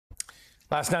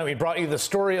Last night, we brought you the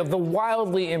story of the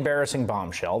wildly embarrassing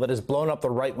bombshell that has blown up the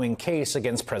right-wing case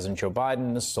against President Joe Biden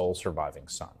and his sole surviving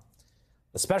son.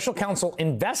 The special counsel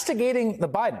investigating the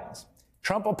Bidens,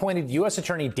 Trump-appointed U.S.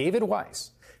 Attorney David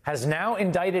Weiss, has now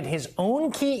indicted his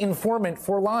own key informant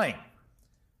for lying.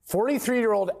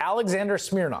 43-year-old Alexander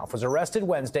Smirnov was arrested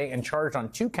Wednesday and charged on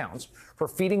 2 counts for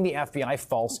feeding the FBI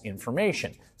false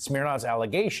information. Smirnov's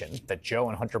allegation that Joe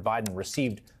and Hunter Biden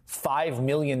received $5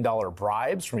 million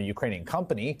bribes from a Ukrainian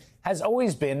company has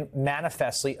always been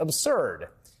manifestly absurd.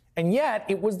 And yet,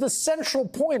 it was the central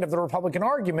point of the Republican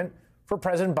argument for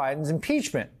President Biden's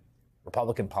impeachment.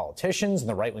 Republican politicians and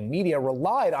the right-wing media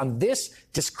relied on this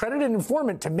discredited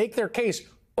informant to make their case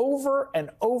over and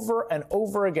over and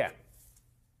over again.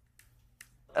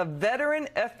 A veteran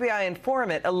FBI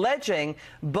informant alleging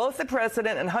both the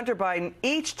president and Hunter Biden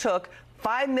each took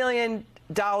 $5 million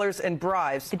in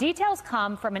bribes. The details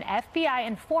come from an FBI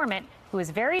informant who is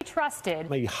very trusted.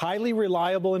 A highly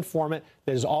reliable informant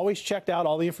that has always checked out.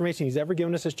 All the information he's ever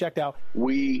given us has checked out.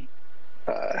 We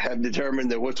have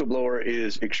determined that whistleblower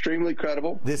is extremely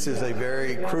credible. This is a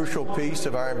very crucial piece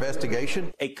of our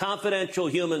investigation. A confidential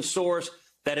human source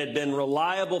that had been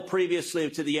reliable previously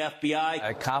to the FBI.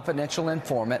 A confidential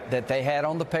informant that they had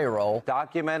on the payroll.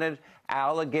 Documented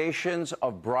allegations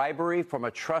of bribery from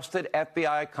a trusted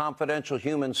FBI confidential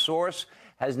human source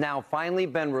has now finally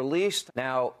been released.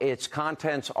 Now, its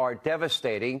contents are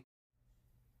devastating.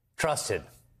 Trusted,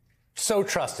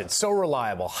 so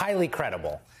reliable, highly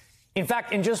credible. In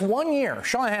fact, in just 1 year,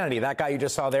 Sean Hannity, that guy you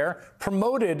just saw there,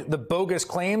 promoted the bogus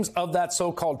claims of that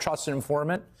so-called trusted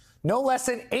informant no less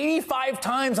than 85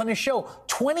 times on his show.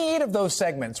 28 of those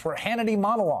segments were Hannity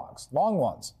monologues, long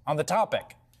ones, on the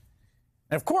topic.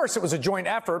 And of course, it was a joint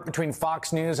effort between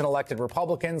Fox News and elected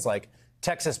Republicans like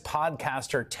Texas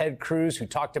podcaster Ted Cruz, who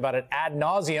talked about it ad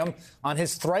nauseum on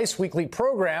his thrice weekly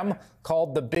program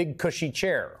called The Big Cushy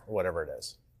Chair, or whatever it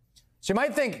is. So you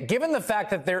might think, given the fact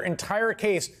that their entire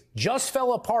case just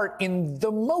fell apart in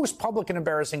the most public and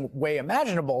embarrassing way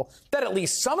imaginable, that at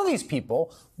least some of these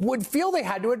people would feel they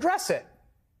had to address it.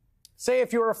 Say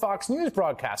if you're a Fox News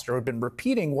broadcaster who had been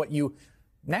repeating what you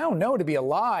now know to be a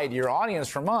lie to your audience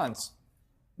for months.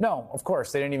 No, of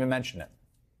course, they didn't even mention it.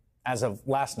 As of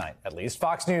last night, at least.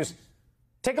 Fox News,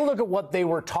 take a look at what they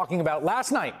were talking about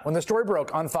last night when the story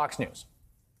broke on Fox News.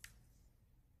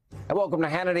 And welcome to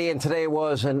Hannity. And today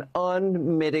was an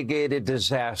unmitigated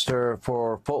disaster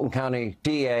for Fulton County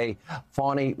DA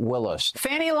Fani Willis.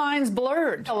 Fanny lines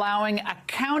blurred, allowing a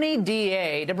county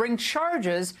DA to bring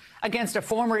charges against a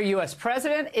former U.S.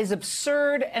 president is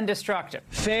absurd and destructive.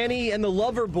 Fanny and the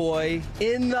lover boy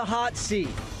in the hot seat.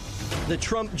 The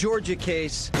Trump Georgia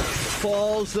case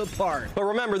falls apart. But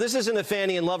remember, this isn't a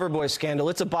Fanny and Loverboy scandal.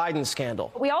 It's a Biden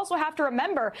scandal. We also have to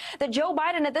remember that Joe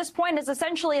Biden at this point is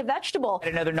essentially a vegetable.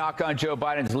 And another knock on Joe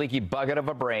Biden's leaky bucket of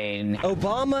a brain.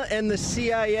 Obama and the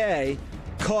CIA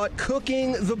caught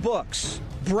cooking the books.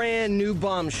 Brand new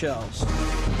bombshells.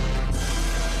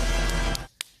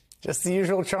 Just the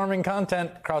usual charming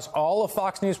content across all of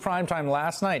Fox News primetime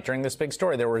last night during this big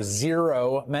story. There were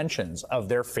 0 mentions of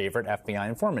their favorite FBI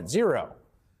informant. 0.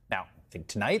 Now, I think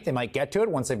tonight they might get to it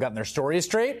once they've gotten their stories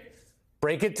straight,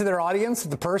 break it to their audience.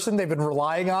 The person they've been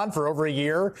relying on for over a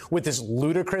year with this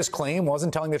ludicrous claim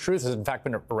wasn't telling the truth, has in fact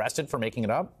been arrested for making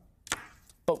it up.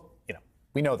 But,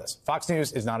 we know this. Fox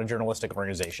News is not a journalistic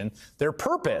organization. Their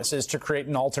purpose is to create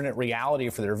an alternate reality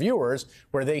for their viewers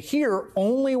where they hear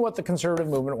only what the conservative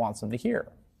movement wants them to hear.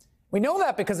 We know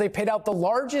that because they paid out the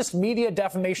largest media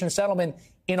defamation settlement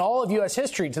in all of U.S.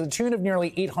 history to the tune of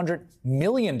nearly $800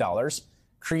 million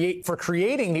for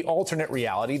creating the alternate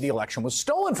reality. The election was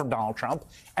stolen from Donald Trump,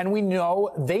 and we know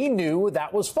they knew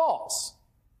that was false.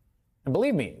 And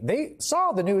believe me, they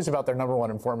saw the news about their number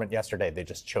one informant yesterday. They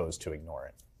just chose to ignore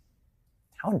it.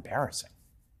 How embarrassing.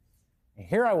 And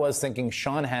here I was thinking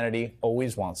Sean Hannity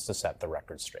always wants to set the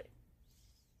record straight.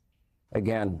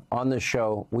 Again, on this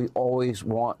show, we always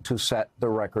want to set the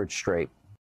record straight.